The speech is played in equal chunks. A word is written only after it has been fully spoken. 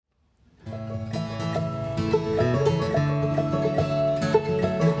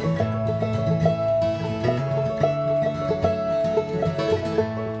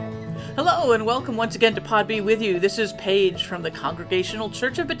Hello and welcome once again to Pod Be With You. This is Paige from the Congregational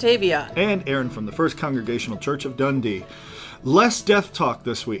Church of Batavia. And Aaron from the First Congregational Church of Dundee. Less death talk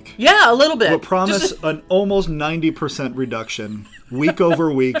this week. Yeah, a little bit. We'll promise an almost 90% reduction week over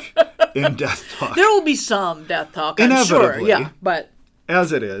week in death talk. There will be some death talk, I'm Inevitably, sure. Yeah, but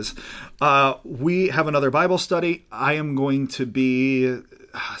as it is. We have another Bible study. I am going to be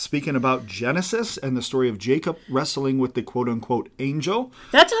speaking about Genesis and the story of Jacob wrestling with the quote-unquote angel.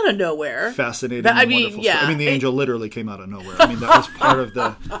 That's out of nowhere. Fascinating and wonderful story. I mean, the angel literally came out of nowhere. I mean, that was part of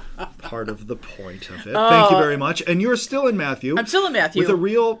the point of it. Thank you very much. And you're still in Matthew. I'm still in Matthew. With a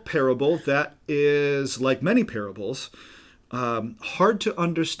real parable that is, like many parables, hard to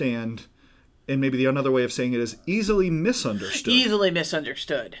understand. And maybe another way of saying it is easily misunderstood. Easily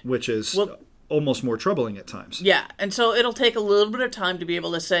misunderstood. Which is almost more troubling at times. Yeah, and so it'll take a little bit of time to be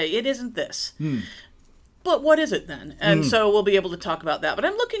able to say, it isn't this. But what is it then? And so we'll be able to talk about that. But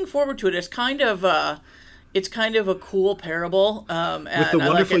I'm looking forward to it. It's kind of a cool parable. With the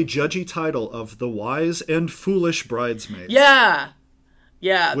wonderfully judgy title of The Wise and Foolish Bridesmaids. Yeah.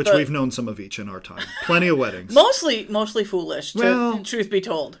 Yeah. Which we've known some of each in our time. Plenty of weddings. Mostly foolish, truth be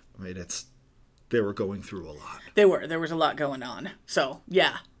told. I mean, they were going through a lot. They were. There was a lot going on. So,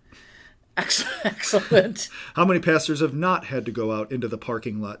 yeah. Excellent. How many pastors have not had to go out into the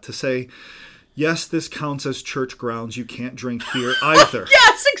parking lot to say, yes, this counts as church grounds. You can't drink here either.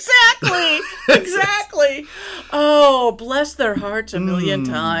 Yes, exactly. Exactly. Oh, bless their hearts a million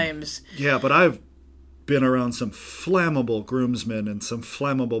times. Yeah, but I've been around some flammable groomsmen and some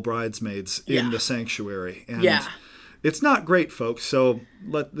flammable bridesmaids in the sanctuary. And it's not great, folks. So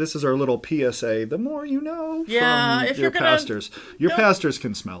this is our little PSA. The more you know from if your pastors. Your pastors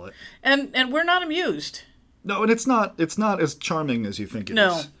can smell it. And we're not amused. No, and it's not as charming as you think it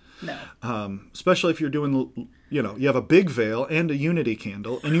is. No. Especially if you're doing, you have a big veil and a unity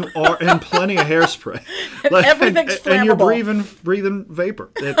candle, and plenty of hairspray. And everything's flammable. And you're breathing vapor.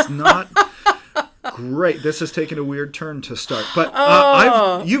 It's not great. This has taken a weird turn to start.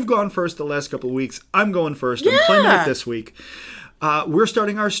 But you've gone first the last couple of weeks. I'm going first. I'm claiming it this week. We're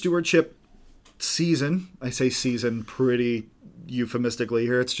starting our stewardship season. I say season pretty euphemistically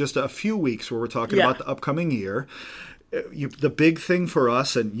here. It's just a few weeks where we're talking about the upcoming year. The big thing for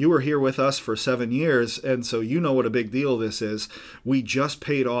us, and you were here with us for 7 years, and so you know what a big deal this is. We just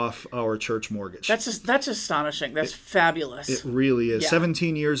paid off our church mortgage. That's astonishing. That's fabulous. It really is. Yeah.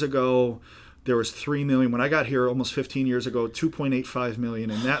 17 years ago, there was $3 million. When I got here almost 15 years ago, $2.85 million.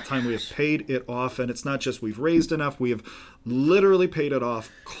 In that time, we have paid it off, and it's not just we've raised enough. We have literally paid it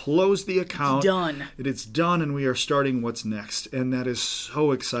off, closed the account. It's done. It's done, and we are starting what's next, and that is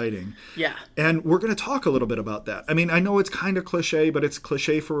so exciting. Yeah. And we're going to talk a little bit about that. I mean, I know it's kind of cliche, but it's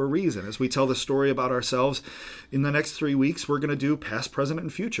cliche for a reason. As we tell the story about ourselves, in the next 3 weeks, we're going to do past, present,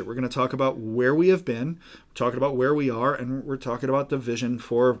 and future. We're going to talk about where we have been, talking about where we are, and we're talking about the vision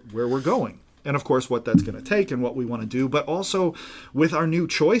for where we're going. And, of course, what that's going to take and what we want to do, but also with our new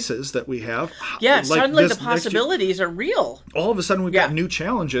choices that we have. Yeah, suddenly the possibilities are real. All of a sudden, we've got new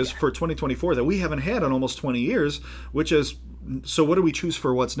challenges for 2024 that we haven't had in almost 20 years, which is, so what do we choose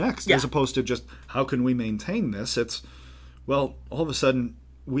for what's next? As opposed to just, how can we maintain this? It's, well, all of a sudden,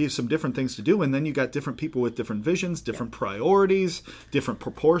 we have some different things to do, and then you got different people with different visions, different priorities, different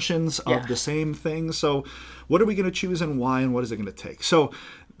proportions of the same thing. So what are we going to choose and why, and what is it going to take? So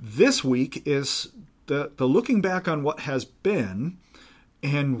this week is the looking back on what has been,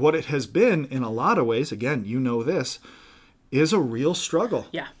 and what it has been in a lot of ways, again, you know this, is a real struggle.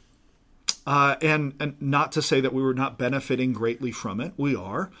 Yeah. And not to say that we were not benefiting greatly from it. We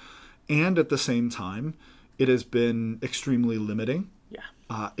are. And at the same time, it has been extremely limiting.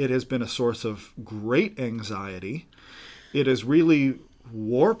 Yeah. It has been a source of great anxiety. It has really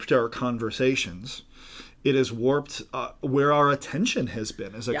warped our conversations. It has warped where our attention has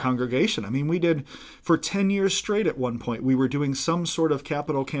been as a congregation. I mean, we did, for 10 years straight at one point, we were doing some sort of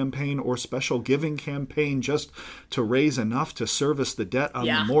capital campaign or special giving campaign just to raise enough to service the debt on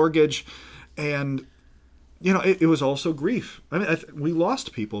the mortgage. And, it was also grief. I mean, we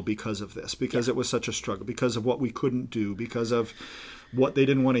lost people because of this, because it was such a struggle, because of what we couldn't do, because of what they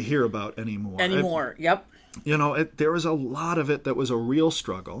didn't want to hear about anymore. There was a lot of it that was a real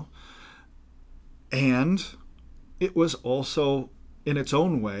struggle. And it was also, in its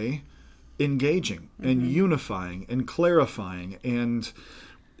own way, engaging and unifying and clarifying. And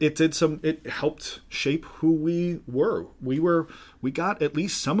it helped shape who we were. We got at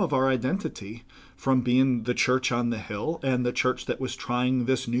least some of our identity from being the church on the hill and the church that was trying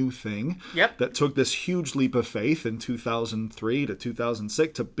this new thing, that took this huge leap of faith in 2003 to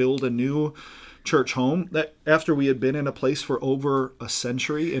 2006 to build a new church home, that after we had been in a place for over a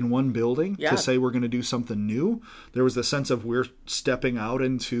century in one building, to say we're going to do something new, there was the sense of we're stepping out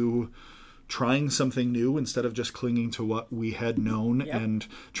into trying something new instead of just clinging to what we had known and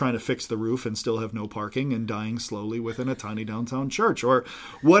trying to fix the roof and still have no parking and dying slowly within a tiny downtown church or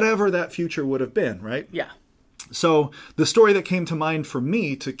whatever that future would have been, right? Yeah. So the story that came to mind for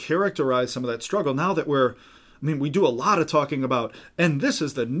me to characterize some of that struggle, now that we do a lot of talking about, and this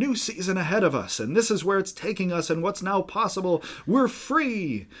is the new season ahead of us, and this is where it's taking us, and what's now possible. We're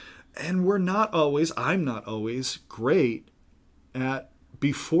free. And I'm not always great at,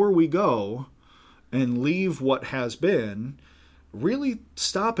 before we go and leave what has been, really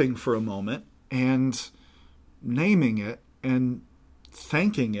stopping for a moment and naming it and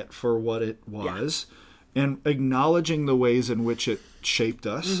thanking it for what it was and acknowledging the ways in which it shaped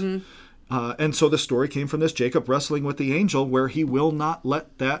us. And so the story came from this Jacob wrestling with the angel, where he will not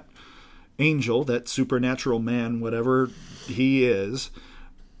let that angel, that supernatural man, whatever he is,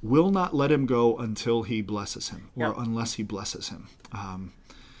 will not let him go until he blesses him, or unless he blesses him.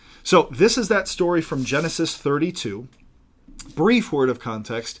 So this is that story from Genesis 32. Brief word of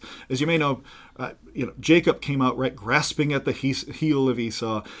context. As you may know, Jacob came out grasping at the heel of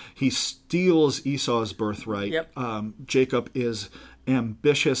Esau. He steals Esau's birthright. Jacob is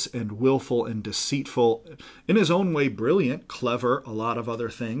ambitious and willful and deceitful, in his own way brilliant, clever, a lot of other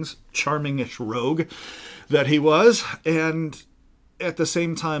things, charming-ish rogue that he was. And at the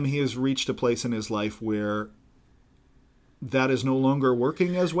same time, he has reached a place in his life where that is no longer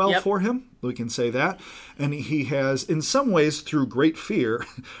working as well for him. We can say that. And he has, in some ways, through great fear,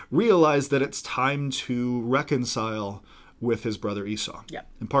 realized that it's time to reconcile with his brother Esau.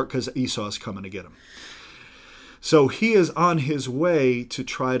 In part because Esau is coming to get him. So he is on his way to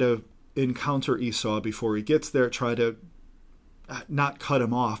try to encounter Esau before he gets there, try to not cut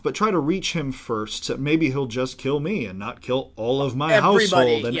him off, but try to reach him first. So maybe he'll just kill me and not kill all of my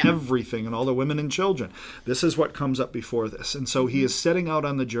household and everything and all the women and children. This is what comes up before this. And so he is setting out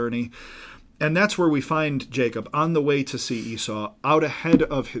on the journey. And that's where we find Jacob on the way to see Esau, out ahead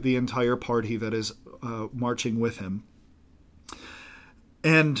of the entire party that is marching with him.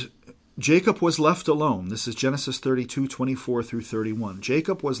 And Jacob was left alone. This is Genesis 32, 24 through 31.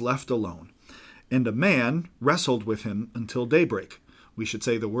 Jacob was left alone, and a man wrestled with him until daybreak. We should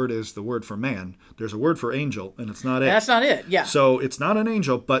say the word is the word for man. There's a word for angel, and it's not it. That's not it, So it's not an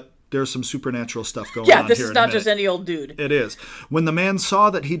angel, but there's some supernatural stuff going on here. This is not just any old dude. It is. When the man saw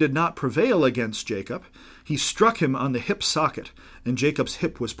that he did not prevail against Jacob, he struck him on the hip socket, and Jacob's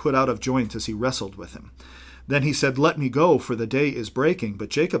hip was put out of joint as he wrestled with him. Then he said, "Let me go, for the day is breaking." But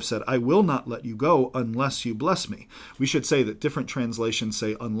Jacob said, "I will not let you go unless you bless me." We should say that different translations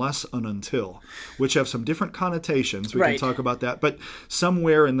say unless and until, which have some different connotations. We can talk about that. But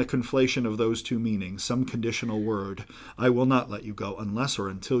somewhere in the conflation of those two meanings, some conditional word, "I will not let you go unless or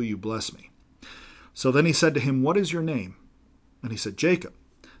until you bless me." So then he said to him, "What is your name?" And he said, "Jacob."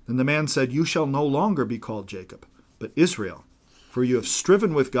 Then the man said, "You shall no longer be called Jacob, but Israel, for you have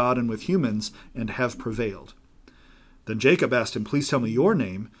striven with God and with humans and have prevailed." Then Jacob asked him, "Please tell me your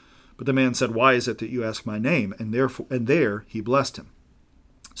name." But the man said, "Why is it that you ask my name?" And there he blessed him.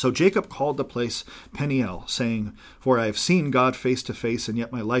 So Jacob called the place Peniel, saying, "For I have seen God face to face, and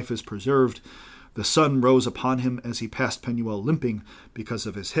yet my life is preserved." The sun rose upon him as he passed Peniel, limping because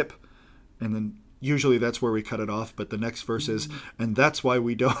of his hip. And then usually that's where we cut it off, but the next verse is, and that's why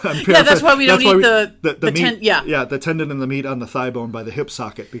we don't. That's why we don't eat the meat. The tendon and the meat on the thigh bone by the hip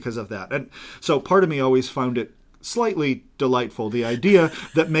socket because of that. And so part of me always found it slightly delightful, the idea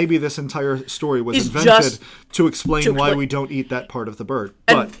that maybe this entire story was invented to explain why we don't eat that part of the bird.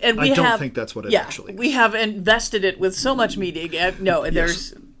 But and I don't think that's what it actually is. We have invested it with so much meaning. No,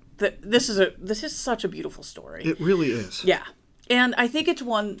 this is such a beautiful story. It really is. Yeah. And I think it's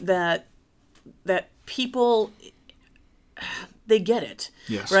one that people, they get it.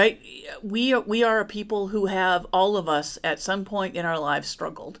 Yes. Right? We are a people who have, all of us at some point in our lives,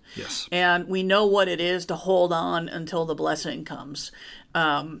 struggled. Yes. And we know what it is to hold on until the blessing comes.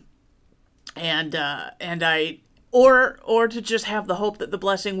 Or to just have the hope that the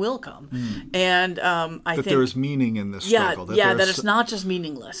blessing will come. And I think there is meaning in this struggle. That it's not just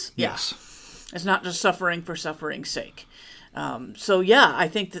meaningless. Yes. It's not just suffering for suffering's sake. I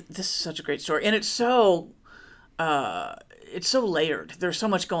think that this is such a great story, and it's so layered. There's so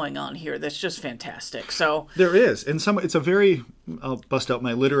much going on here that's just fantastic. So there is, it's a very, I'll bust out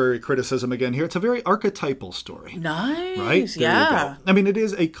my literary criticism again here. It's a very archetypal story. Nice, right? There you go. I mean, it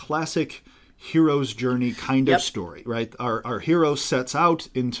is a classic hero's journey kind of Yep. story, right? Our hero sets out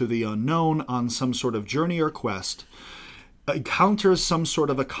into the unknown on some sort of journey or quest, encounters some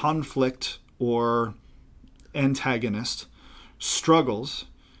sort of a conflict or antagonist, struggles,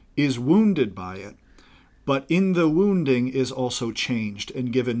 is wounded by it, but in the wounding is also changed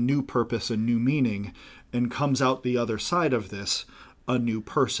and given new purpose and new meaning, and comes out the other side of this a new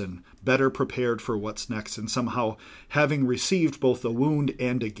person, better prepared for what's next, and somehow having received both a wound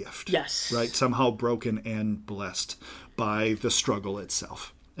and a gift. Yes. Right? Somehow broken and blessed by the struggle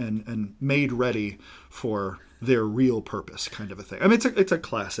itself, and made ready for their real purpose, kind of a thing. I mean, it's a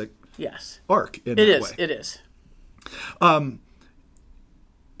classic Yes. arc in that way. It is.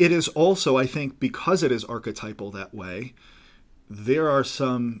 It is also, I think, because it is archetypal that way, there are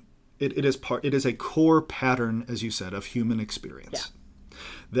some... It is a core pattern, as you said, of human experience. Yeah.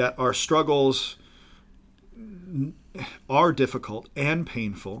 That our struggles are difficult and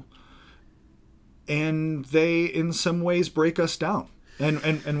painful, and they, in some ways, break us down.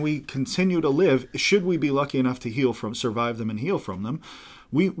 And we continue to live. Should we be lucky enough to survive them and heal from them,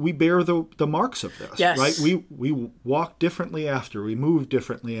 we bear the marks of this. Yes. Right? We walk differently after. We move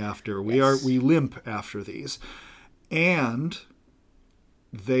differently after. Yes. We limp after these, and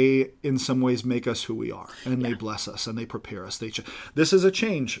they, in some ways, make us who we are, and they bless us, and they prepare us. This is a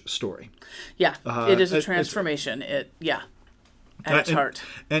change story. Yeah, it is a transformation. At its heart.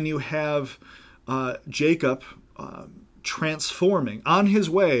 And you have Jacob transforming on his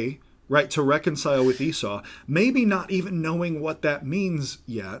way, right, to reconcile with Esau, maybe not even knowing what that means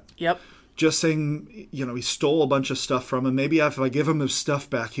yet. Yep. Just saying, he stole a bunch of stuff from him. Maybe if I give him his stuff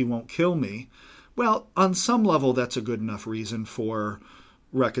back, he won't kill me. Well, on some level, that's a good enough reason for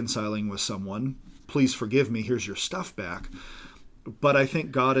reconciling with someone. Please forgive me, here's your stuff back. But I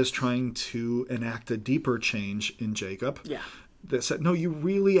think God is trying to enact a deeper change in Jacob. Yeah. That said, no, you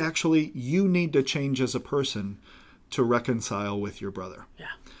need to change as a person to reconcile with your brother. Yeah.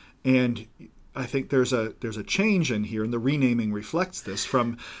 And I think there's a change in here, and the renaming reflects this,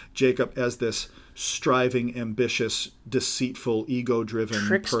 from Jacob as this striving, ambitious, deceitful, ego-driven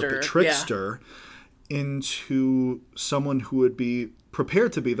trickster into someone who would be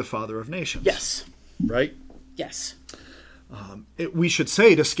prepared to be the father of nations. Yes. Right? Yes. We should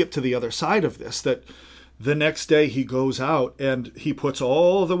say, to skip to the other side of this, that the next day he goes out and he puts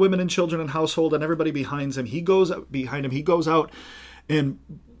all the women and children and household and everybody behind him. He goes out and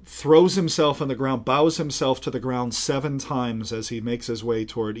throws himself on the ground, bows himself to the ground 7 times as he makes his way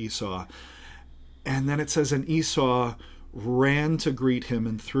toward Esau. And then it says, and Esau ran to greet him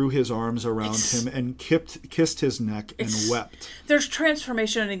and threw his arms around him and kissed his neck and wept. There's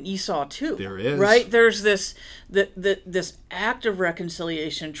transformation in Esau too. There is. Right? There's this act of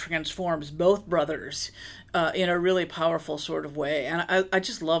reconciliation transforms both brothers in a really powerful sort of way. And I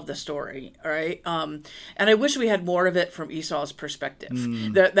just love the story, all right? And I wish we had more of it from Esau's perspective.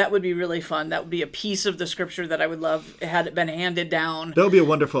 That would be really fun. That would be a piece of the scripture that I would love had it been handed down. That would be a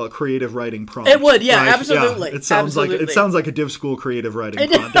wonderful creative writing prompt. It would, yeah, right? absolutely. Yeah. It sounds like a Div School creative writing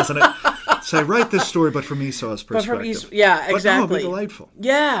prompt, doesn't it? So I write this story, but from Esau's perspective. Exactly. But no, it'd be delightful.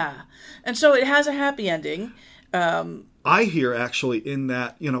 Yeah. And so it has a happy ending. I hear actually in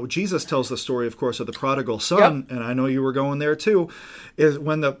that, Jesus tells the story, of course, of the prodigal son, and I know you were going there too, is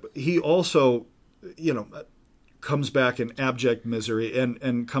when he also, comes back in abject misery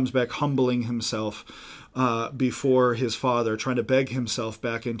and comes back humbling himself before his father, trying to beg himself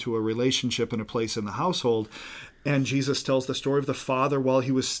back into a relationship and a place in the household. And Jesus tells the story of the father, while he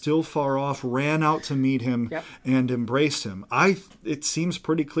was still far off, ran out to meet him and embraced him. It seems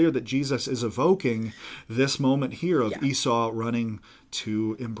pretty clear that Jesus is evoking this moment here of Esau running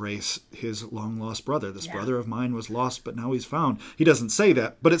to embrace his long-lost brother. This brother of mine was lost, but now he's found. He doesn't say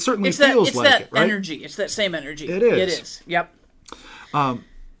that, but it certainly feels like it, right? Energy. It's that same energy. It is. It is. Yep.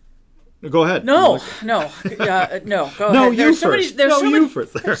 Go ahead. No. Go ahead. There's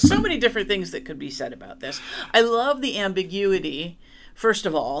so many different things that could be said about this. I love the ambiguity, first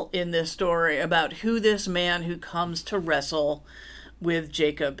of all, in this story about who this man who comes to wrestle with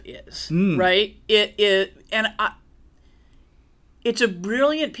Jacob is. Right? It's a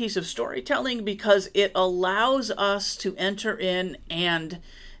brilliant piece of storytelling because it allows us to enter in and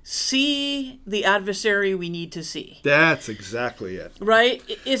see the adversary we need to see. That's exactly it. Right?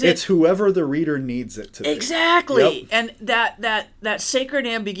 It's whoever the reader needs it to be. Exactly. Yep. And that sacred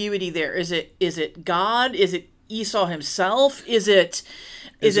ambiguity there, is it God? Is it Esau himself? Is it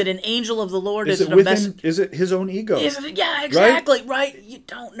an angel of the Lord? Is it his own ego? Yeah, exactly. Right? You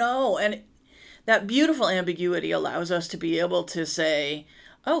don't know. And that beautiful ambiguity allows us to be able to say,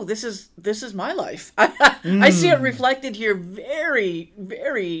 oh, this is my life. I see it reflected here very,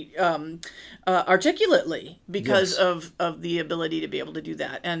 very articulately because of the ability to be able to do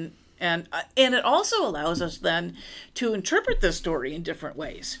that. And it also allows us then to interpret this story in different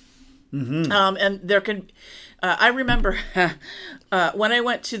ways. Mm-hmm. And there can, I remember when I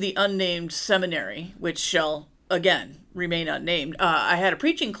went to the unnamed seminary, which shall again remain unnamed. I had a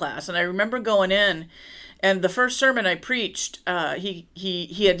preaching class, and I remember going in, and the first sermon I preached,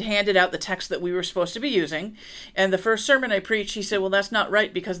 he had handed out the text that we were supposed to be using, and the first sermon I preached, he said, "Well, that's not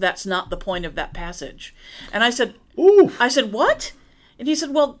right because that's not the point of that passage." And I said, "Ooh!" I said, "What?" And he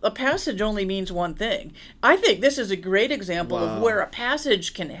said, "Well, a passage only means one thing." I think this is a great example of where a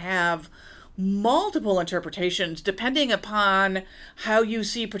passage can have multiple interpretations depending upon how you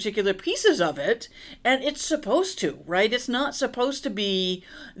see particular pieces of it, and it's supposed to, right? It's not supposed to be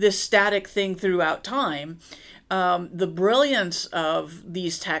this static thing throughout time. The brilliance of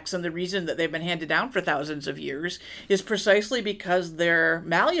these texts and the reason that they've been handed down for thousands of years is precisely because they're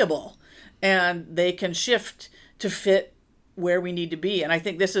malleable and they can shift to fit where we need to be. And I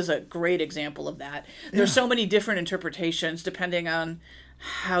think this is a great example of that. There's so many different interpretations depending on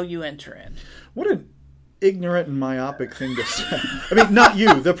how you enter in. What an ignorant and myopic thing to say. I mean, not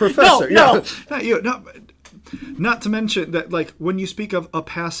you, the professor. No. Not you. No, not to mention that, like, when you speak of a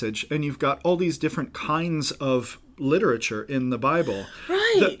passage and you've got all these different kinds of literature in the Bible,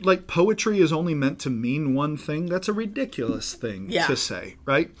 right? That, like, poetry is only meant to mean one thing. That's a ridiculous thing to say,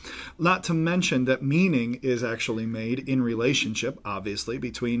 right? Not to mention that meaning is actually made in relationship, obviously,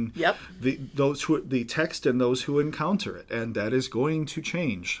 between the text and those who encounter it, and that is going to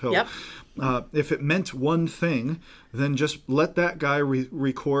change. So, if it meant one thing, then just let that guy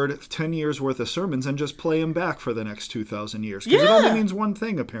record 10 years worth of sermons and just play him back for the next 2,000 years, because it only means one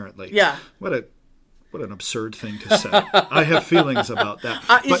thing, apparently. Yeah. What an absurd thing to say. I have feelings about that.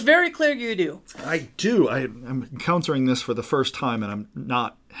 It's very clear you do. I do. I'm encountering this for the first time, and I'm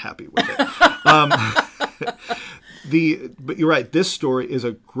not happy with it. But you're right. This story is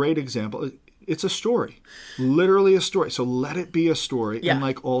a great example. It's a story. Literally a story. So let it be a story. Yeah. And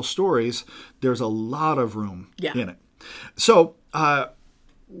like all stories, there's a lot of room in it. So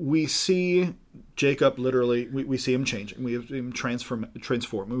we see Jacob literally, we see him changing. We see him transform.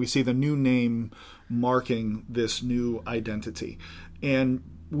 We see the new name marking this new identity. And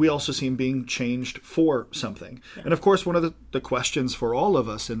we also see him being changed for something. Yeah. And of course, one of the questions for all of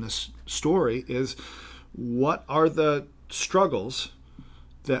us in this story is, what are the struggles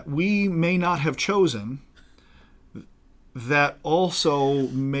that we may not have chosen that also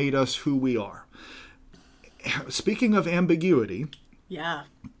made us who we are? Speaking of ambiguity,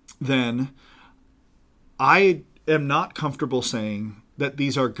 then I am not comfortable saying that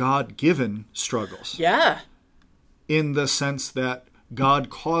these are God-given struggles. Yeah. In the sense that God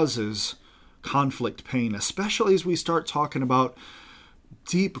causes conflict, pain, especially as we start talking about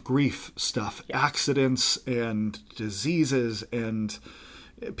deep grief stuff, accidents and diseases and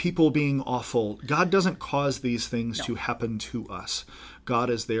people being awful. God doesn't cause these things to happen to us. God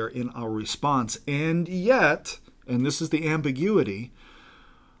is there in our response. And yet, and this is the ambiguity,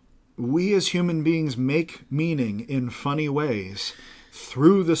 we as human beings make meaning in funny ways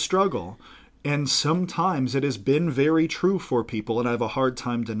through the struggle. And sometimes it has been very true for people, and I have a hard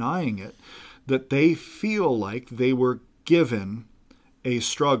time denying it, that they feel like they were given a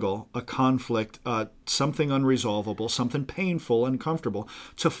struggle, a conflict, something unresolvable, something painful, uncomfortable,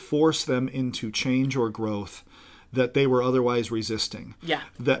 to force them into change or growth that they were otherwise resisting. Yeah.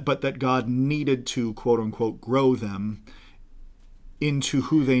 But that God needed to, quote unquote, grow them into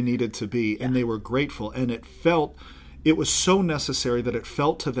who they needed to be, and they were grateful. And it was so necessary that it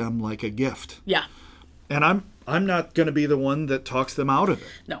felt to them like a gift. Yeah. And I'm not going to be the one that talks them out of it.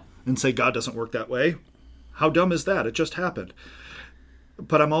 No. And say, God doesn't work that way. How dumb is that? It just happened.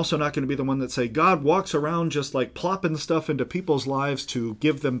 But I'm also not going to be the one that say, God walks around just like plopping stuff into people's lives to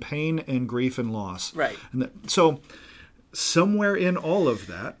give them pain and grief and loss. Right. So somewhere in all of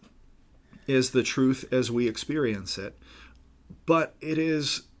that is the truth as we experience it. But it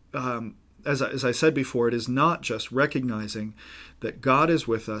is, as I said before, it is not just recognizing that God is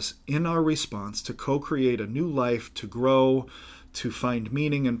with us in our response to co-create a new life, to grow, to find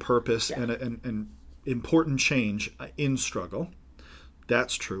meaning and purpose and important change in struggle.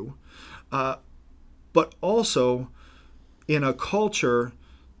 That's true. But also in a culture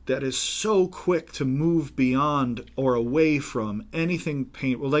that is so quick to move beyond or away from anything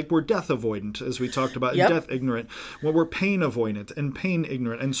painful. Like we're death avoidant, as we talked about, and death ignorant. Well, we're pain avoidant and pain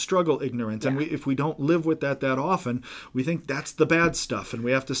ignorant and struggle ignorant. And if we don't live with that often, we think that's the bad stuff and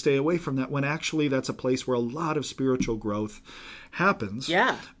we have to stay away from that, when actually that's a place where a lot of spiritual growth happens.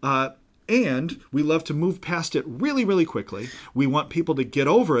 And we love to move past it really, really quickly. We want people to get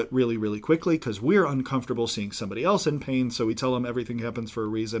over it really, really quickly because we're uncomfortable seeing somebody else in pain. So we tell them everything happens for a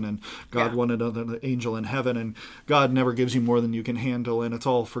reason, and God wanted another angel in heaven, and God never gives you more than you can handle, and it's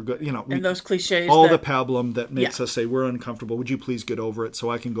all for good. And those cliches. All the pablum that makes us say, we're uncomfortable. Would you please get over it so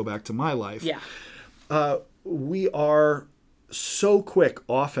I can go back to my life? We are so quick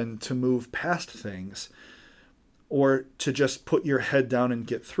often to move past things or to just put your head down and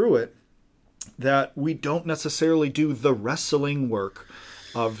get through it, that we don't necessarily do the wrestling work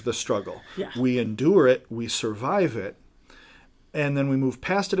of the struggle. We endure it, we survive it, and then we move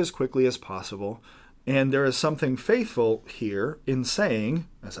past it as quickly as possible. And there is something faithful here in saying,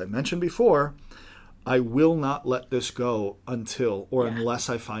 as I mentioned before, I will not let this go until or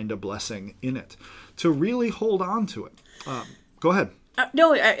unless I find a blessing in it. To really hold on to it. Go ahead.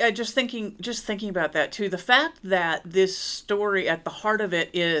 No, I just thinking about that too. The fact that this story at the heart of it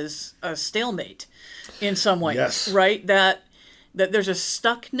is a stalemate, in some ways, right? That there's a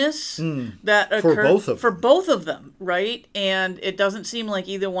stuckness that occurs for both of them, right? And it doesn't seem like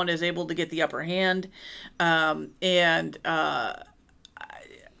either one is able to get the upper hand. I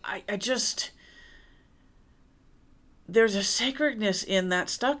just. There's a sacredness in that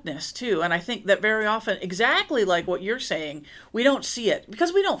stuckness, too. And I think that very often, exactly like what you're saying, we don't see it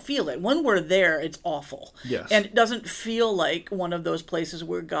because we don't feel it. When we're there, it's awful. And it doesn't feel like one of those places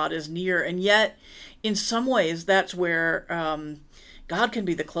where God is near. And yet, in some ways, that's where God can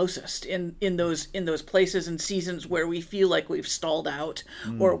be the closest in those places and seasons where we feel like we've stalled out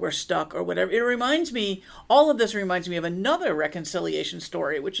or we're stuck or whatever. All of this reminds me of another reconciliation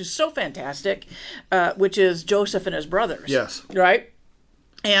story, which is so fantastic, which is Joseph and his brothers. Right?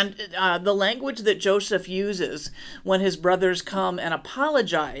 And the language that Joseph uses when his brothers come and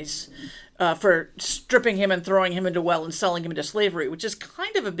apologize for stripping him and throwing him into a well and selling him into slavery, which is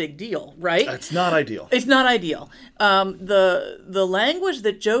kind of a big deal, right? It's not ideal. It's not ideal. The language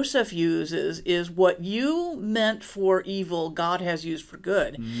that Joseph uses is what you meant for evil, God has used for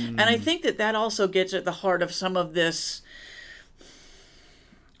good. And I think that also gets at the heart of some of this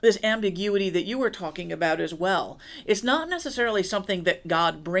ambiguity that you were talking about as well. It's not necessarily something that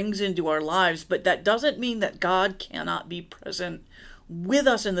God brings into our lives, but that doesn't mean that God cannot be present with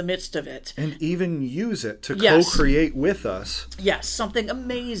us in the midst of it. And even use it to co-create with us. Something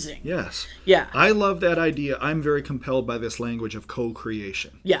amazing. I love that idea. I'm very compelled by this language of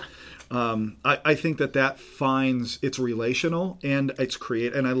co-creation. I think that finds it's relational and it's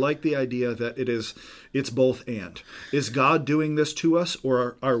create. And I like the idea that it's both and. Is God doing this to us,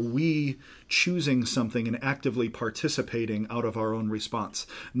 or are we choosing something and actively participating out of our own response?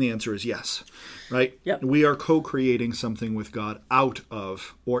 And the answer is yes, right? We are co-creating something with God out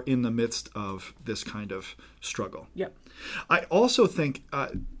of or in the midst of this kind of struggle. I also think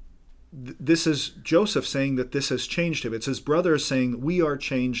this is Joseph saying that this has changed him. It's his brothers saying we are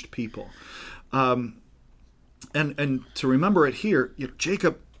changed people. And to remember it here,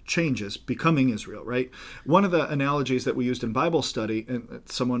 Jacob changes, becoming Israel, right? One of the analogies that we used in Bible study, and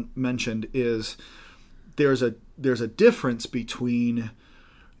someone mentioned, is there's a difference between,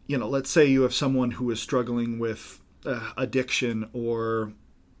 let's say you have someone who is struggling with addiction or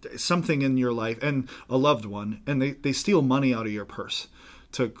something in your life, and a loved one, and they steal money out of your purse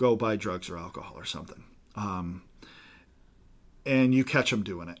to go buy drugs or alcohol or something. And you catch them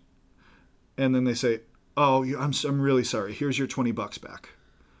doing it. And then they say, oh, I'm really sorry. Here's your $20 back.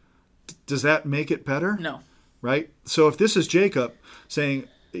 Does that make it better? No. Right? So if this is Jacob saying,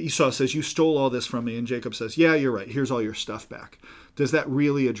 Esau says, you stole all this from me, and Jacob says, yeah, you're right. Here's all your stuff back. Does that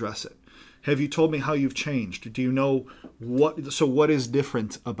really address it? Have you told me how you've changed? Do you know what is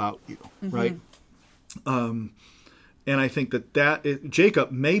different about you? Right? And I think that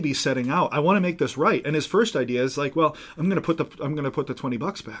Jacob may be setting out, I want to make this right. And his first idea is like, well, I'm going to put the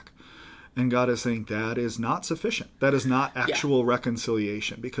 $20 back. And God is saying that is not sufficient. That is not actual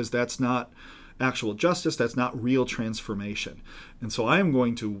reconciliation, because that's not actual justice. That's not real transformation. And so I am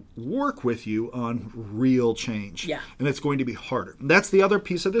going to work with you on real change. And it's going to be harder. And that's the other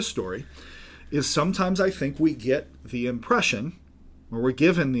piece of this story, is sometimes I think we get the impression, or we're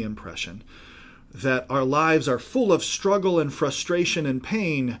given the impression, that our lives are full of struggle and frustration and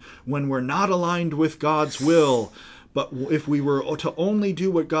pain when we're not aligned with God's will. But if we were to only do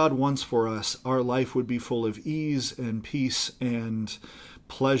what God wants for us, our life would be full of ease and peace and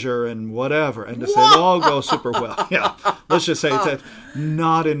pleasure and whatever, and to say it'll all go super well. Yeah, let's just say it's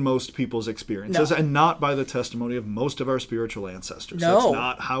not in most people's experiences, and not by the testimony of most of our spiritual ancestors. No. That's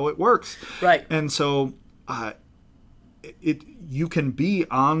not how it works. Right. And so you can be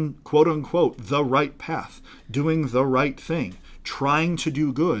on, quote unquote, the right path, doing the right thing, trying to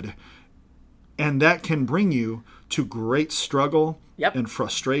do good, and that can bring you to great struggle and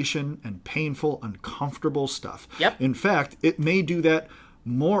frustration and painful, uncomfortable stuff. In fact, it may do that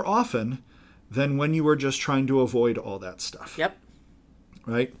more often than when you were just trying to avoid all that stuff.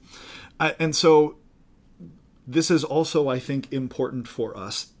 Right? And so this is also, I think, important for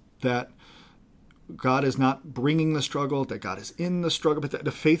us, that God is not bringing the struggle, that God is in the struggle, but that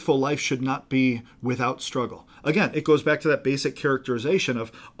the faithful life should not be without struggle. Again, it goes back to that basic characterization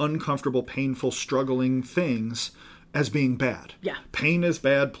of uncomfortable, painful, struggling things as being bad. Pain is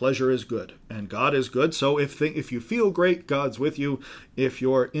bad, pleasure is good, and God is good. So if you feel great, God's with you. If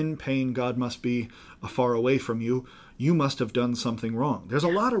you're in pain, God must be far away from you. You must have done something wrong. There's a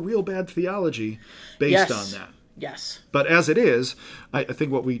lot of real bad theology based on that. But as it is, I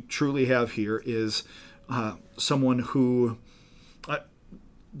think what we truly have here is someone who,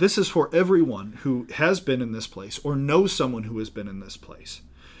 this is for everyone who has been in this place or knows someone who has been in this place,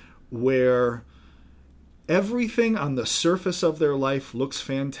 where everything on the surface of their life looks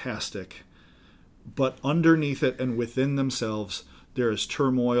fantastic, but underneath it and within themselves, there is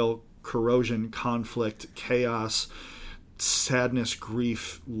turmoil, corrosion, conflict, chaos, sadness,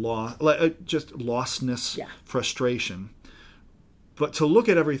 grief, loss, just lostness, frustration. But to look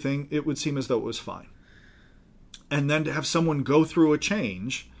at everything, it would seem as though it was fine. And then to have someone go through a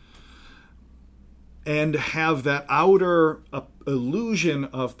change and have that outer illusion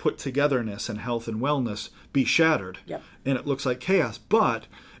of put togetherness and health and wellness be shattered. And it looks like chaos,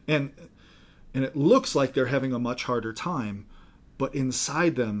 and it looks like they're having a much harder time, but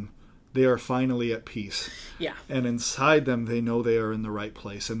inside them, they are finally at peace. And inside them, they know they are in the right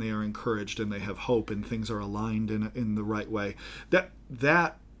place, and they are encouraged, and they have hope, and things are aligned in the right way.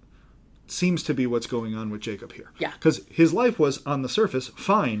 That seems to be what's going on with Jacob here. Because his life was, on the surface,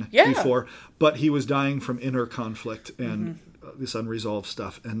 fine before, but he was dying from inner conflict and this unresolved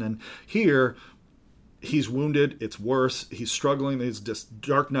stuff. And then here, he's wounded. It's worse. He's struggling. It's just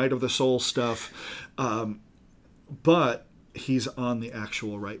dark night of the soul stuff. But he's on the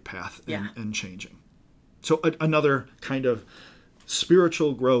actual right path and changing. So another kind of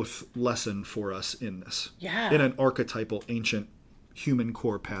spiritual growth lesson for us in this. In an archetypal, ancient, human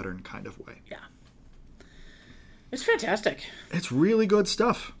core pattern kind of way. It's fantastic. It's really good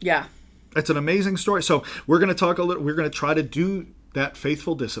stuff. It's an amazing story. So we're going to talk a little, we're going to try to do that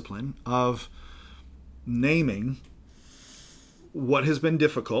faithful discipline of naming what has been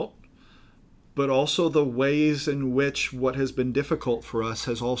difficult, but also the ways in which what has been difficult for us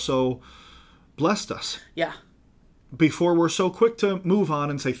has also blessed us. Before we're so quick to move on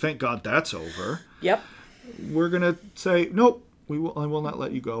and say, thank God that's over. We're going to say, nope, I will not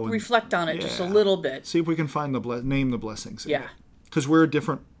let you go. And reflect on it just a little bit. See if we can find name the blessings. Because we're a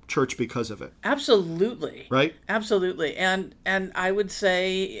different church because of it. Absolutely. Right? Absolutely. And I would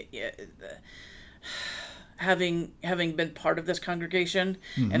say, having been part of this congregation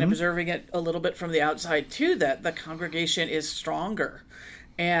and observing it a little bit from the outside too, that the congregation is stronger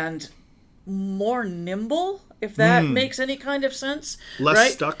and more nimble, if that makes any kind of sense.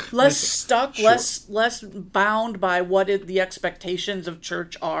 Less stuck. Sure. Less bound by what the expectations of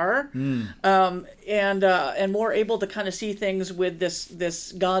church are, and more able to kind of see things with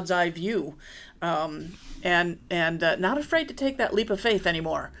this God's eye view, and not afraid to take that leap of faith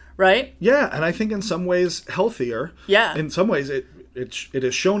anymore. Right? And I think in some ways healthier. In some ways it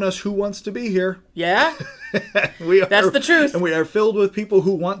has shown us who wants to be here. That's the truth. And we are filled with people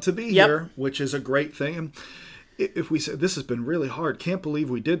who want to be here, which is a great thing. And if we say, this has been really hard, can't believe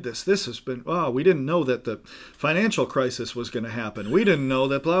we did this. This has been, we didn't know that the financial crisis was going to happen. We didn't know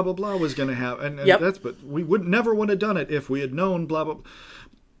that blah, blah, blah was going to happen. And but we never would have done it if we had known blah, blah, blah.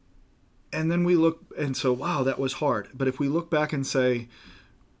 And then we look and so, wow, that was hard. But if we look back and say,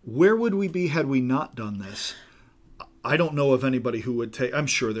 where would we be had we not done this? I don't know of anybody who would take, I'm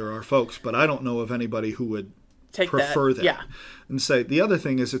sure there are folks, but I don't know of anybody who would prefer that. And say, the other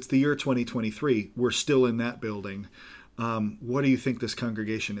thing is, it's the year 2023. We're still in that building. What do you think this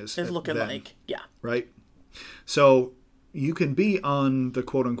congregation is looking then? Like? Right? So you can be on the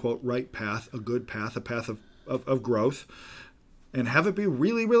quote-unquote right path, a good path, a path of growth, and have it be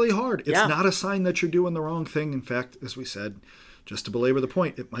really, really hard. It's not a sign that you're doing the wrong thing. In fact, as we said, just to belabor the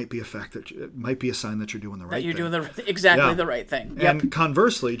point, it might be a sign that you're doing the right thing. That you're doing exactly the right thing. And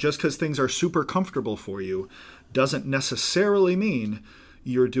conversely, just because things are super comfortable for you doesn't necessarily mean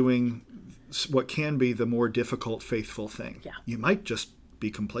you're doing what can be the more difficult, faithful thing. Yeah. You might just be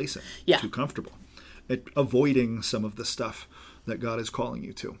complacent, Yeah. too comfortable, at avoiding some of the stuff that God is calling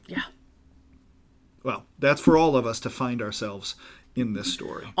you to. Yeah. Well, that's for all of us to find ourselves in this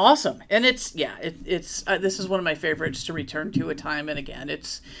story. Awesome. And it's this is one of my favorites to return to time and again. I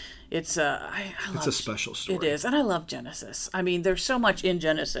love, It's a special story. It is. And I love Genesis. I mean, there's so much in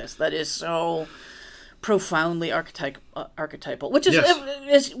Genesis that is so profoundly archetypal, which is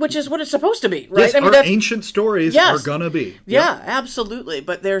Yes. which is what it's supposed to be, right? Yes, I mean, our ancient stories are gonna be. Yeah, absolutely.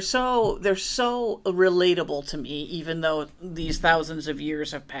 But they're so relatable to me, even though these thousands of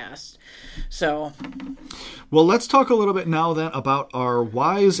years have passed. So, well, let's talk a little bit now then about our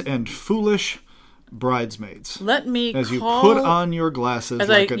wise and foolish bridesmaids. Let me as you put on your glasses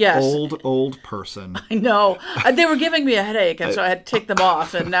like an old person. I know. They were giving me a headache, and so I had to take them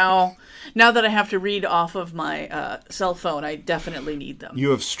off. And now that I have to read off of my cell phone, I definitely need them. You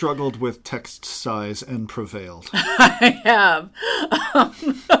have struggled with text size and prevailed. I have.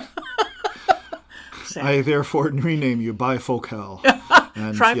 I therefore rename you bifocal.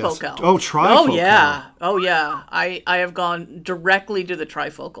 And trifocal. Yes. Oh, trifocal. Oh, yeah. I have gone directly to the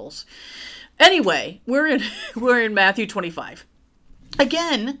trifocals. Anyway, we're in Matthew 25.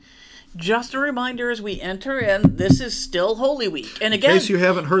 Again, just a reminder as we enter in, this is still Holy Week. And again, in case you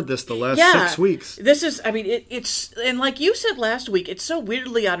haven't heard this the last 6 weeks. This is, I mean, it's, and like you said last week, it's so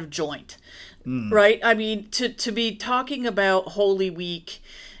weirdly out of joint, right? I mean, to be talking about Holy Week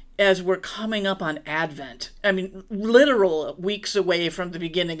as we're coming up on Advent. I mean, literal weeks away from the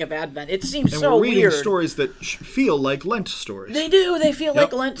beginning of Advent. It seems so weird. And we're reading stories that feel like Lent stories. They do. They feel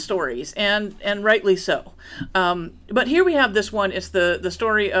like Lent stories, and rightly so. But here we have this one. It's the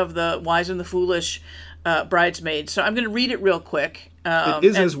story of the wise and the foolish bridesmaids. So I'm going to read it real quick. It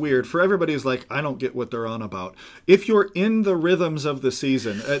is as weird. For everybody who's like, I don't get what they're on about. If you're in the rhythms of the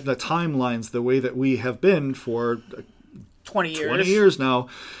season, the timelines, the way that we have been for 20 years now,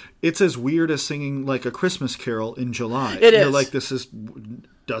 it's as weird as singing like a Christmas carol in July. You're like,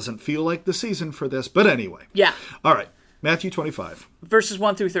 doesn't feel like the season for this. But anyway. Yeah. All right. Matthew 25. Verses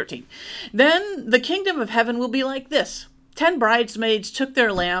 1 through 13. Then the kingdom of heaven will be like this. 10 bridesmaids took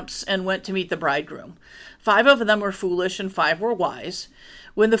their lamps and went to meet the bridegroom. 5 of them were foolish and 5 were wise.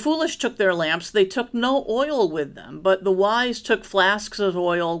 When the foolish took their lamps, they took no oil with them, but the wise took flasks of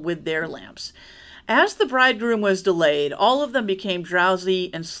oil with their lamps. As the bridegroom was delayed, all of them became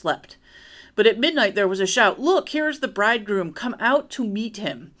drowsy and slept. But at midnight there was a shout, "Look, here is the bridegroom, come out to meet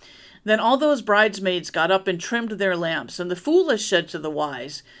him." Then all those bridesmaids got up and trimmed their lamps, and the foolish said to the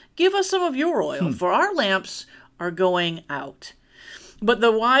wise, "Give us some of your oil, for our lamps are going out." But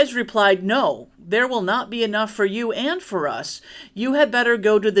the wise replied, "No, there will not be enough for you and for us. You had better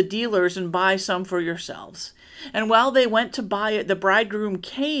go to the dealers and buy some for yourselves." And while they went to buy it, the bridegroom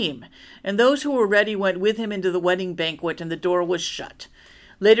came, and those who were ready went with him into the wedding banquet, and the door was shut.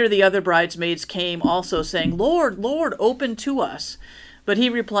 Later the other bridesmaids came also, saying, "Lord, Lord, open to us." But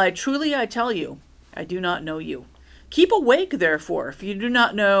he replied, "Truly I tell you, I do not know you. Keep awake, therefore, for you do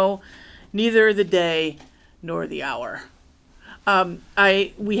not know neither the day nor the hour."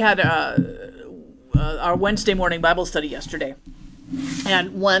 We had our Wednesday morning Bible study yesterday.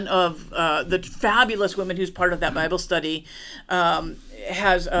 And one of the fabulous women who's part of that Bible study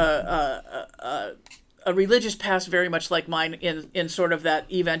has a religious past very much like mine in sort of that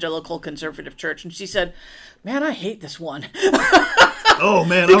evangelical conservative church. And she said, "Man, I hate this one." Oh,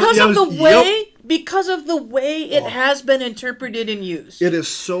 man. Because of the way it has been interpreted and used. It is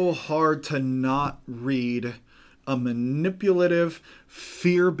so hard to not read a manipulative,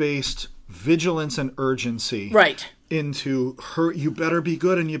 fear-based vigilance and urgency. Right. Into her, you better be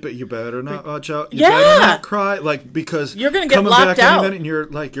good, and you better not watch out. You better not cry, like, because you're going to get locked out, and you're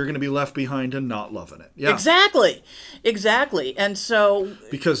going to be left behind and not loving it. Yeah, exactly. And so,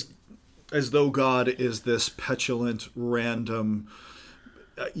 because as though God is this petulant, random,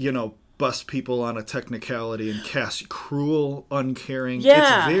 bust people on a technicality and cast cruel, uncaring.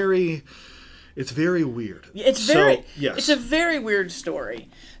 Yeah, it's very weird. It's a very weird story.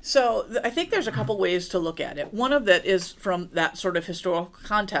 So I think there's a couple ways to look at it. One of that is from that sort of historical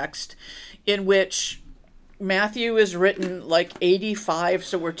context in which Matthew is written like 85,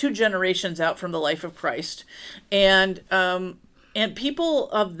 so we're 2 generations out from the life of Christ. And people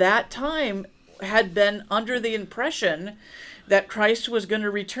of that time had been under the impression that Christ was going to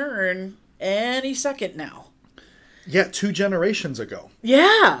return any second now. Yeah, 2 generations ago.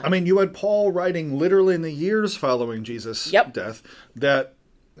 Yeah. I mean, you had Paul writing literally in the years following Jesus' death that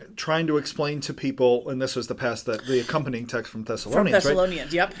trying to explain to people, and this was the accompanying text from Thessalonians, From Thessalonians,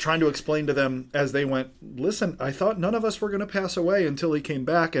 right? yep. Trying to explain to them as they went, listen, I thought none of us were going to pass away until he came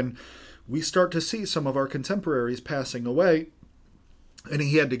back, and we start to see some of our contemporaries passing away. And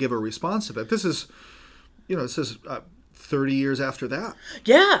he had to give a response to that. This is 30 years after that.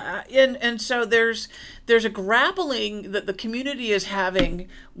 Yeah, and so there's a grappling that the community is having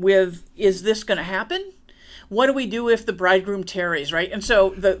with, is this going to happen? What do we do if the bridegroom tarries, right? And so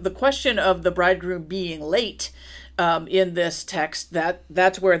the question of the bridegroom being late in this text,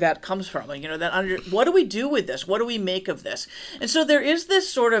 that's where that comes from. What do we do with this? What do we make of this? And so there is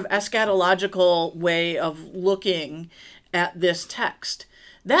this sort of eschatological way of looking at this text.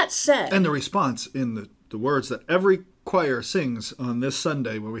 That said... And the response in the words that every choir sings on this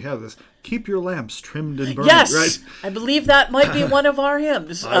Sunday when we have this, keep your lamps trimmed and burning, yes, right? I believe that might be one of our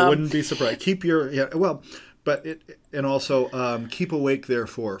hymns. I wouldn't be surprised. Keep keep awake,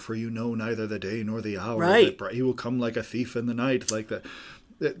 therefore, for you know neither the day nor the hour. Right. He will come like a thief in the night. Like that.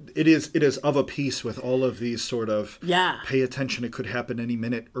 It is of a piece with all of these sort of pay attention, it could happen any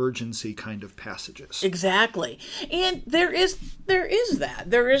minute, urgency kind of passages. Exactly. And there is that.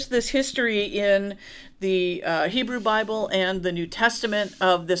 There is this history in the Hebrew Bible and the New Testament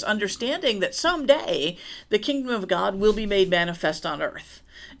of this understanding that someday the kingdom of God will be made manifest on earth.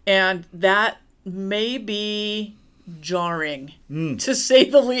 And that may be jarring, to say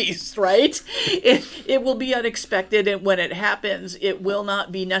the least, right? It will be unexpected, and when it happens, it will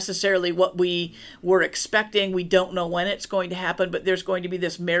not be necessarily what we were expecting. We don't know when it's going to happen, but there's going to be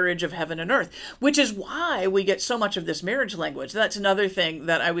this marriage of heaven and earth, which is why we get so much of this marriage language. That's another thing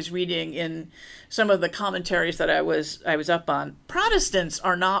that I was reading in some of the commentaries that I was up on. Protestants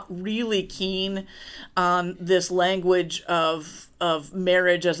are not really keen on this language of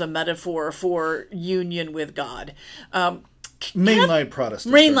marriage as a metaphor for union with God. Mainline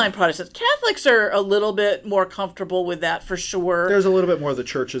Protestants. Mainline Protestants. Catholics are a little bit more comfortable with that, for sure. There's a little bit more the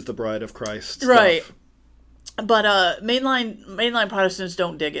church is the bride of Christ. Right. Stuff. But mainline Protestants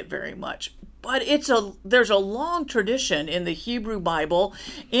don't dig it very much. But there's a long tradition in the Hebrew Bible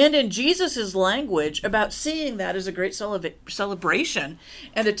and in Jesus' language about seeing that as a great celebration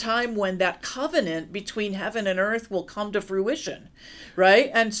and a time when that covenant between heaven and earth will come to fruition, right?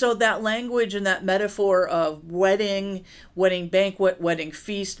 And so that language and that metaphor of wedding banquet, wedding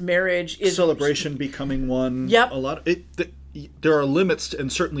feast, marriage is celebration becoming one. Yep. There are limits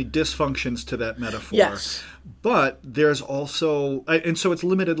and certainly dysfunctions to that metaphor. Yes. But there's also, and so it's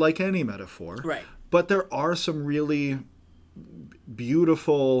limited like any metaphor. Right. But there are some really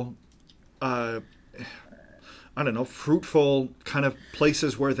beautiful, fruitful kind of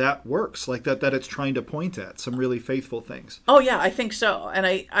places where that works, like that it's trying to point at some really faithful things. Oh, yeah, I think so. And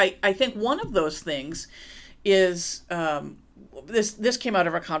I think one of those things is, this came out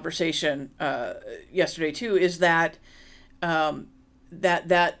of our conversation yesterday too, is that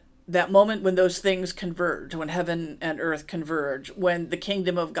that moment when those things converge, when heaven and earth converge, when the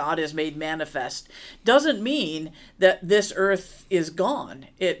kingdom of God is made manifest, doesn't mean that this earth is gone.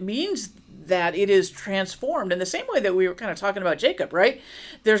 It means that it is transformed in the same way that we were kind of talking about Jacob, right?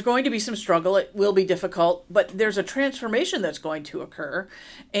 There's going to be some struggle. It will be difficult, but there's a transformation that's going to occur.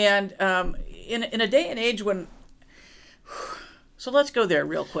 And in a day and age when... So let's go there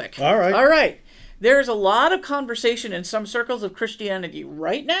real quick. All right. There's a lot of conversation in some circles of Christianity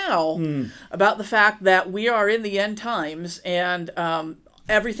right now about the fact that we are in the end times and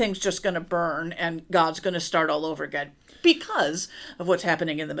everything's just going to burn and God's going to start all over again because of what's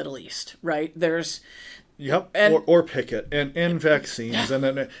happening in the Middle East, right? There's... Yep, or picket and vaccines. And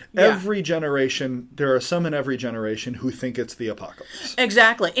then every generation, there are some in every generation who think it's the apocalypse.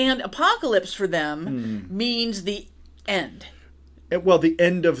 Exactly. And apocalypse for them means the end. Well, the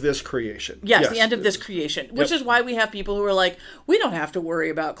end of this creation. Yes, the end of this creation, which is why we have people who are like, we don't have to worry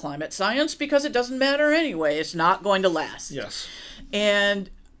about climate science because it doesn't matter anyway. It's not going to last. Yes. And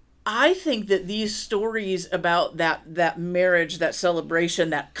I think that these stories about that marriage, that celebration,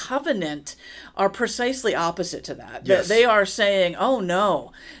 that covenant are precisely opposite to that. Yes. They are saying, oh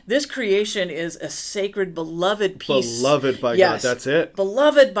no, this creation is a sacred, beloved piece. Beloved by God, that's it.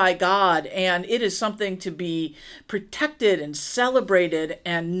 Beloved by God, and it is something to be protected and celebrated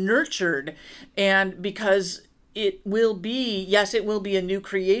and nurtured, and because it will be a new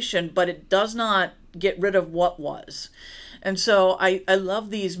creation, but it does not get rid of what was. And so I love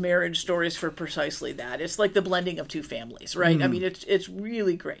these marriage stories for precisely that. It's like the blending of two families, right? Mm-hmm. I mean, it's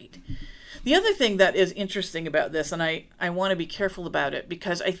really great. The other thing that is interesting about this, and I want to be careful about it,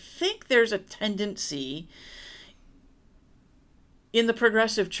 because I think there's a tendency in the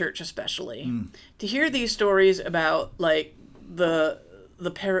progressive church especially to hear these stories about like the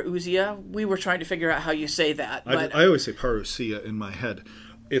the parousia. We were trying to figure out how you say that. But I always say parousia in my head.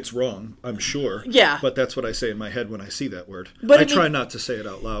 It's wrong, I'm sure. Yeah. But that's what I say in my head when I see that word. But I try not to say it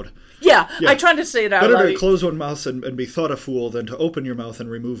out loud. Yeah, I try to say it out loud. Better to close one mouth and be thought a fool than to open your mouth and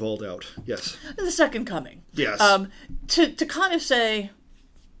remove all doubt. Yes. The second coming. Yes. To kind of say,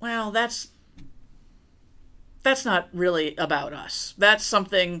 well, that's not really about us. That's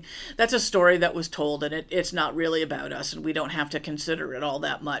a story that was told, and it's not really about us, and we don't have to consider it all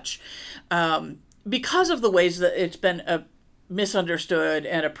that much. Because of the ways that it's been misunderstood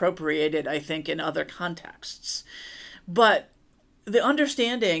and appropriated, I think, in other contexts. But the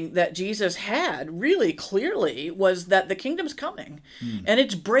understanding that Jesus had really clearly was that the kingdom's coming, and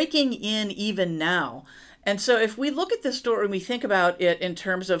it's breaking in even now. And so if we look at this story and we think about it in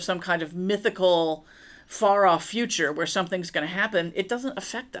terms of some kind of mythical, far-off future where something's going to happen, it doesn't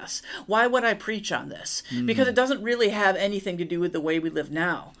affect us. Why would I preach on this? Because it doesn't really have anything to do with the way we live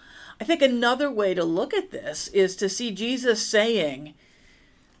now. I think another way to look at this is to see Jesus saying,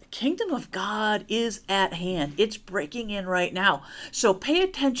 the kingdom of God is at hand. It's breaking in right now. So pay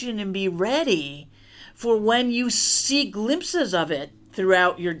attention and be ready for when you see glimpses of it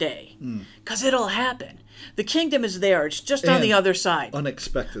throughout your day. Because it'll happen. The kingdom is there. It's just on the other side.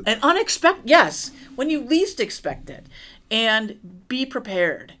 Unexpected. And unexpected, yes, when you least expect it. And be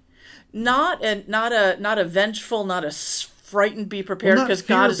prepared. Not a vengeful, not a frightened, be prepared because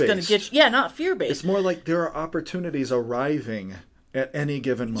God is going to get you. Yeah, not fear-based. It's more like there are opportunities arriving at any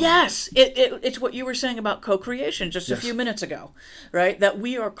given moment. Yes, it's what you were saying about co-creation just a few minutes ago, right? That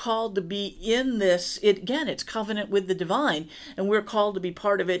we are called to be in this. It's covenant with the divine, and we're called to be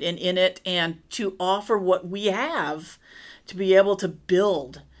part of it and in it, and to offer what we have to be able to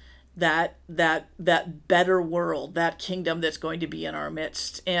build that better world, that kingdom that's going to be in our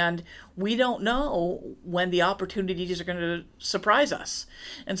midst. And we don't know when the opportunities are going to surprise us.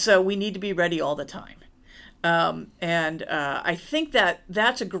 And so we need to be ready all the time. I think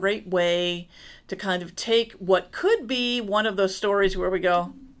that's a great way to kind of take what could be one of those stories where we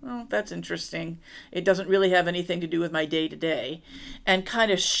go, oh, that's interesting. It doesn't really have anything to do with my day to day, and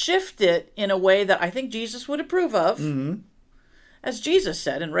kind of shift it in a way that I think Jesus would approve of. Mm-hmm. As Jesus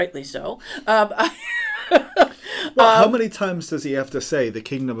said, and rightly so. How many times does he have to say the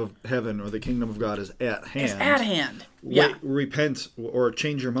kingdom of heaven or the kingdom of God is at hand? It's at hand. Yeah. Repent or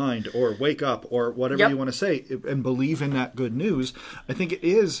change your mind or wake up or whatever you want to say and believe in that good news. I think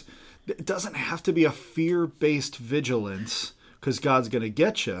it doesn't have to be a fear-based vigilance because God's going to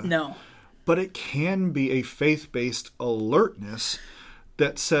get you. No. But it can be a faith-based alertness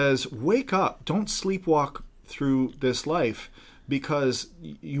that says, wake up, don't sleepwalk through this life, because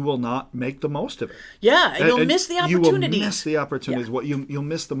you will not make the most of it. Yeah, and you'll miss the opportunities. You will miss the opportunities. Yeah. You'll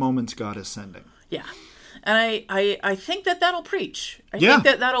miss the moments God is sending. Yeah, and I think that'll preach. I think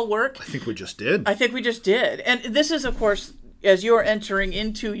that'll work. I think we just did. And this is, of course, as you're entering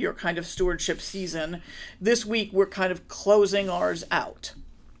into your kind of stewardship season, this week we're kind of closing ours out.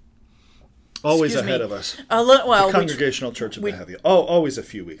 Always ahead of us. The Congregational Church of Behavior. Always a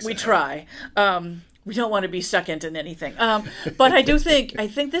few weeks We ahead. Try. We don't want to be second in anything. But I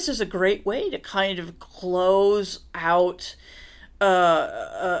think this is a great way to kind of close out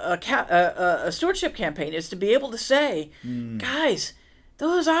a stewardship campaign, is to be able to say, guys,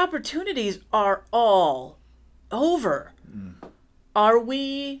 those opportunities are all over. Are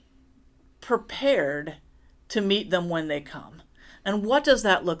we prepared to meet them when they come? And what does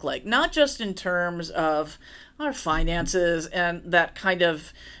that look like? Not just in terms of our finances and that kind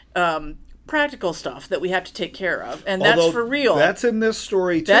of practical stuff that we have to take care of, and that's for real. That's in this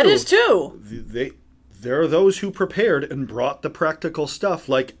story too. That is too. There are those who prepared and brought the practical stuff,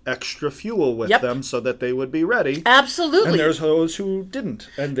 like extra fuel with them, so that they would be ready. Absolutely. And there's those who didn't,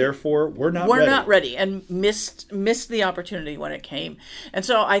 and therefore we're not ready, and missed the opportunity when it came. And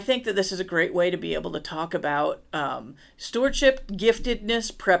so I think that this is a great way to be able to talk about stewardship,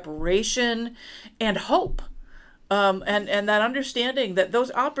 giftedness, preparation, and hope. And that understanding that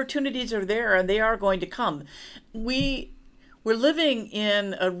those opportunities are there and they are going to come. We're living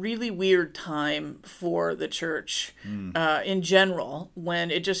in a really weird time for the church in general, when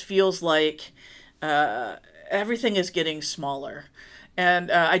it just feels like everything is getting smaller.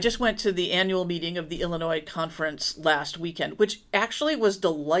 And I just went to the annual meeting of the Illinois Conference last weekend, which actually was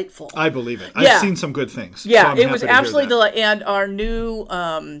delightful. I believe it. I've seen some good things. Yeah, so it was absolutely delightful. And our new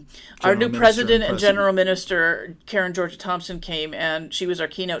president and general minister, Karen Georgia Thompson, came, and she was our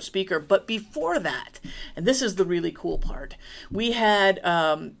keynote speaker. But before that, and this is the really cool part, we had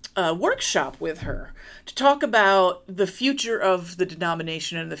a workshop with her to talk about the future of the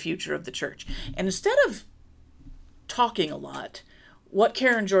denomination and the future of the church. And instead of talking a lot, what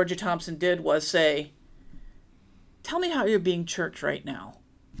Karen Georgia Thompson did was say, tell me how you're being church right now.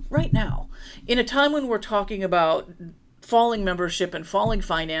 Right now. In a time when we're talking about falling membership and falling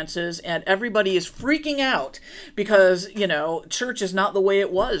finances, and everybody is freaking out because, church is not the way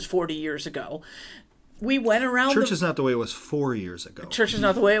it was 40 years ago. We went around... Church is not the way it was 4 years ago. Church is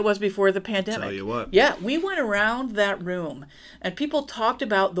not the way it was before the pandemic. Tell you what. Yeah, we went around that room, and people talked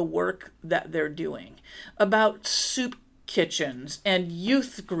about the work that they're doing, about soup kitchens and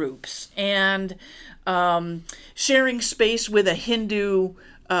youth groups and sharing space with a Hindu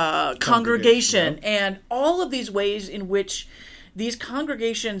congregation, and all of these ways in which these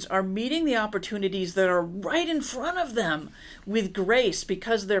congregations are meeting the opportunities that are right in front of them with grace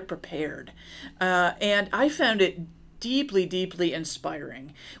because they're prepared. And I found it deeply, deeply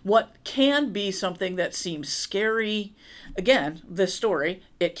inspiring. What can be something that seems scary, again, this story,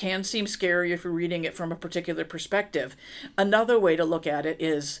 it can seem scary if you're reading it from a particular perspective. Another way to look at it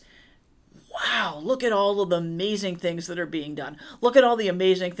is, wow, look at all of the amazing things that are being done. Look at all the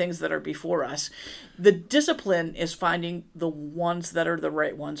amazing things that are before us. The discipline is finding the ones that are the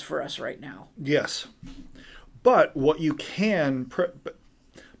right ones for us right now. Yes. But what you can,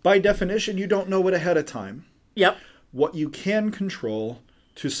 by definition, you don't know it ahead of time. Yep. What you can control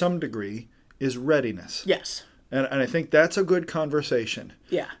to some degree is readiness. Yes. And I think that's a good conversation.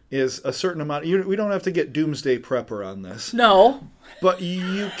 Yeah. Is a certain amount. We don't have to get doomsday prepper on this. No. But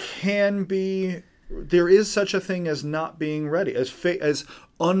you can be. There is such a thing as not being ready, as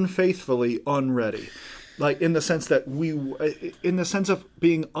unfaithfully unready, like in the sense of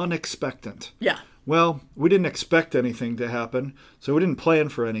being unexpectant. Yeah. Well, we didn't expect anything to happen, so we didn't plan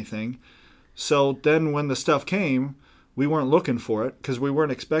for anything. So then, when the stuff came, we weren't looking for it because we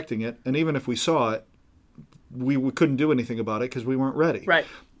weren't expecting it, and even if we saw it, we couldn't do anything about it because we weren't ready. Right.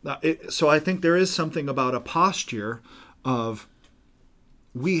 So I think there is something about a posture of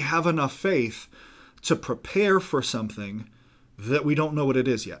we have enough faith to prepare for something that we don't know what it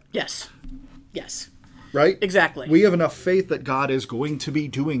is yet. Yes. Yes. Right? Exactly. We have enough faith that God is going to be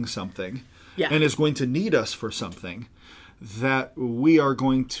doing something and is going to need us for something, that we are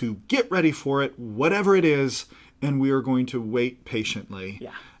going to get ready for it, whatever it is, and we are going to wait patiently.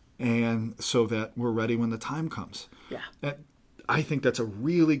 Yeah. And so that we're ready when the time comes. Yeah. I think that's a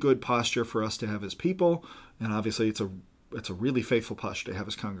really good posture for us to have as people, and obviously it's a really faithful posture to have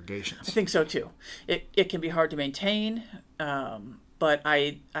as congregations. I think so too. It can be hard to maintain, but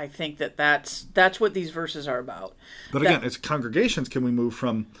I think that's what these verses are about. But again, as congregations, can we move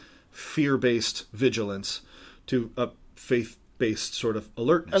from fear-based vigilance to a faith-based sort of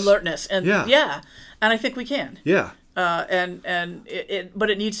alertness? And and I think we can. Yeah. But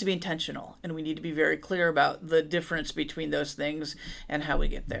it needs to be intentional, and we need to be very clear about the difference between those things and how we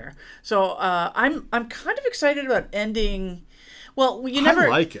get there. So I'm kind of excited about ending. Well, I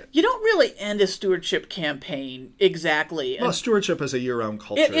like it. You don't really end a stewardship campaign exactly. Well, stewardship is a year-round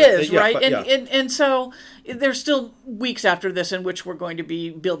culture. It is, right? And so there's still weeks after this in which we're going to be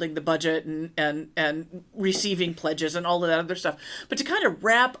building the budget and receiving pledges and all of that other stuff. But to kind of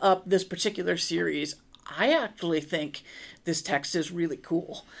wrap up this particular series, I actually think this text is really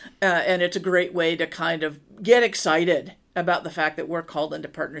cool. And it's a great way to kind of get excited about the fact that we're called into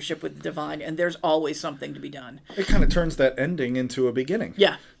partnership with the divine, and there's always something to be done. It kind of turns that ending into a beginning.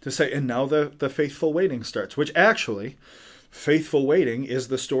 Yeah. To say, and now the faithful waiting starts, which actually, faithful waiting is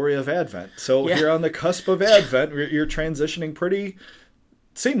the story of Advent. So here on the cusp of Advent, you're transitioning pretty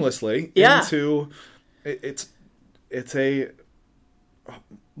seamlessly into, it's a...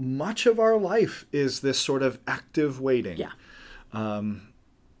 Much of our life is this sort of active waiting. Yeah.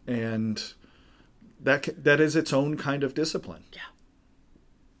 And that is its own kind of discipline. Yeah.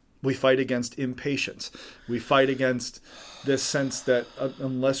 We fight against impatience. We fight against this sense that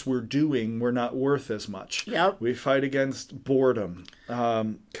unless we're doing, we're not worth as much. Yep. We fight against boredom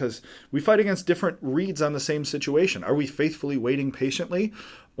because we fight against different reads on the same situation. Are we faithfully waiting patiently,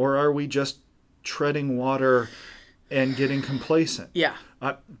 or are we just treading water and getting complacent? Yeah.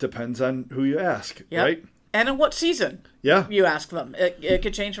 Depends on who you ask, right? And in what season you ask them. It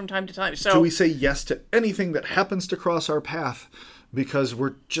could change from time to time. So, do we say yes to anything that happens to cross our path because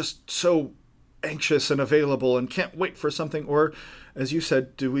we're just so anxious and available and can't wait for something? Or, as you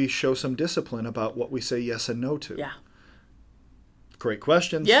said, do we show some discipline about what we say yes and no to? Yeah. Great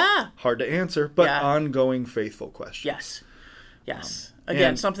questions. Yeah. Hard to answer, but ongoing faithful questions. Yes.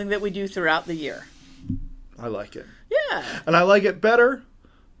 Again, something that we do throughout the year. I like it. Yeah. And I like it better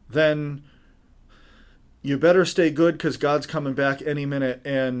than you better stay good because God's coming back any minute,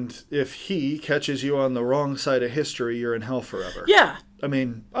 and if he catches you on the wrong side of history, you're in hell forever. Yeah. I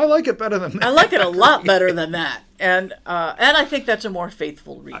mean, I like it better than that. I like it a lot better than that. And I think that's a more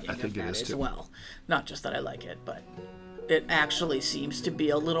faithful reading I think of it that is as too. well. Not just that I like it, but it actually seems to be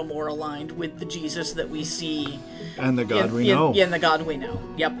a little more aligned with the Jesus that we see. And the God we know. In the God we know.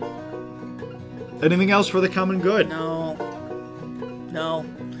 Yep. Anything else for the common good? No. All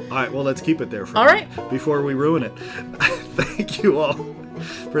right, well, let's keep it there for All now right. before we ruin it. Thank you all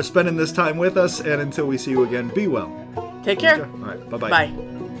for spending this time with us, and until we see you again, be well. Take care. All right, bye-bye. Bye.